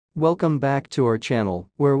Welcome back to our channel,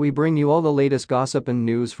 where we bring you all the latest gossip and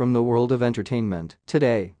news from the world of entertainment.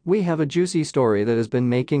 Today, we have a juicy story that has been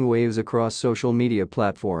making waves across social media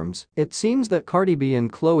platforms. It seems that Cardi B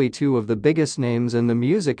and Chloe, two of the biggest names in the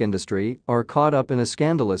music industry, are caught up in a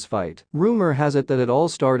scandalous fight. Rumor has it that it all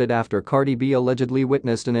started after Cardi B allegedly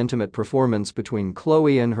witnessed an intimate performance between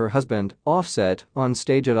Chloe and her husband, Offset, on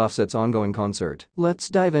stage at Offset's ongoing concert. Let's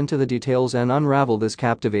dive into the details and unravel this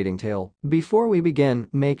captivating tale. Before we begin,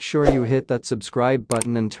 make sure you hit that subscribe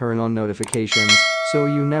button and turn on notifications so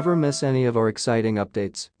you never miss any of our exciting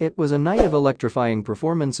updates. It was a night of electrifying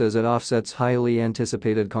performances at Offset's highly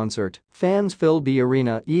anticipated concert. Fans filled the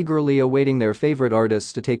arena, eagerly awaiting their favorite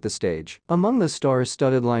artists to take the stage. Among the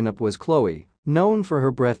star-studded lineup was Chloe, known for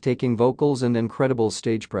her breathtaking vocals and incredible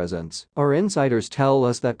stage presence. Our insiders tell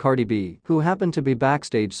us that Cardi B, who happened to be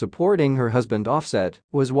backstage supporting her husband Offset,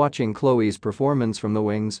 was watching Chloe's performance from the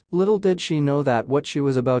wings. Little did she know that what she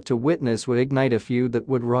was about to witness would ignite a feud that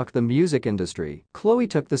would rock the music industry. Chloe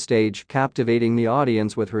took the stage, captivating the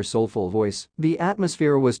audience with her soulful voice. The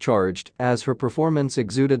atmosphere was charged as her performance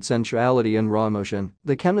exuded sensuality and raw emotion.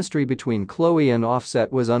 The chemistry between Chloe and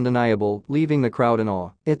Offset was undeniable, leaving the crowd in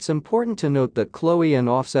awe. It's important to note that Chloe and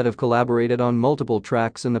Offset have collaborated on multiple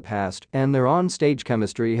tracks in the past, and their on-stage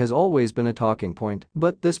chemistry has always been a talking point.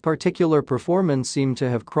 But this particular performance seemed to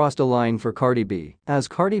have crossed a line for Cardi B. As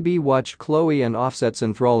Cardi B watched Chloe and Offset's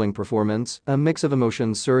enthralling performance, a mix of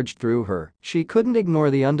emotions surged through her. She couldn't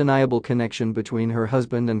ignore the undeniable connection between her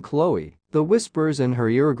husband and Chloe. The whispers in her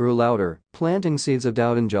ear grew louder, planting seeds of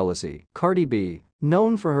doubt and jealousy. Cardi B,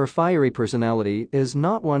 known for her fiery personality, is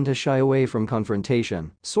not one to shy away from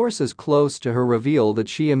confrontation. Sources close to her reveal that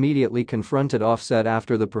she immediately confronted Offset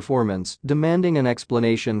after the performance, demanding an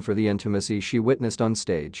explanation for the intimacy she witnessed on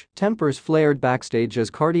stage. Tempers flared backstage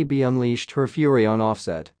as Cardi B unleashed her fury on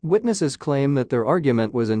Offset. Witnesses claim that their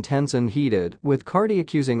argument was intense and heated, with Cardi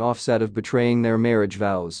accusing Offset of betraying their marriage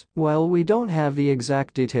vows. While we don't have the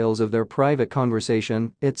exact details of their private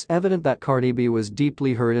conversation, it's evident that Cardi B was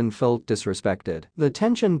deeply hurt and felt disrespected. The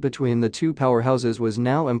tension between the two powerhouses was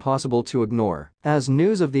now impossible to ignore. As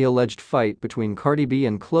news of the alleged fight between Cardi B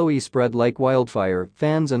and Chloe spread like wildfire,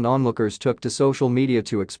 fans and onlookers took to social media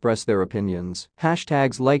to express their opinions.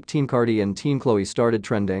 Hashtags like Team Cardi and Team Chloe started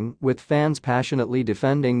trending, with fans passionately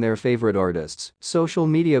defending their favorite artists. Social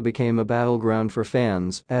media became a battleground for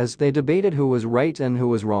fans as they debated who was right and who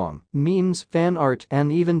was wrong. Memes, fan art,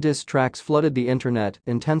 and even diss tracks flooded the internet,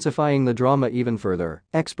 intensifying the drama even further.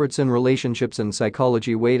 Experts in relationships and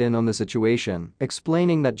psychology weighed in on the situation,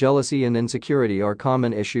 explaining that jealousy and insecurity are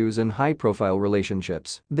common issues in high-profile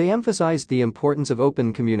relationships. They emphasized the importance of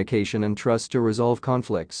open communication and trust to resolve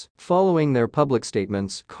conflicts. Following their public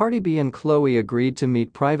statements, Cardi B and Chloe agreed to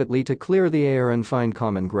meet privately to clear the air and find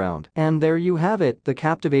common ground. And there you have it, the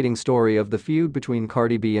captivating story of the feud between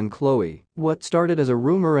Cardi B and Chloe. What started as a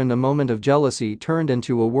rumor and a moment of jealousy turned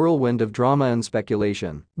into a whirlwind of drama and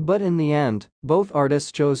speculation. But in the end, both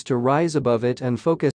artists chose to rise above it and focus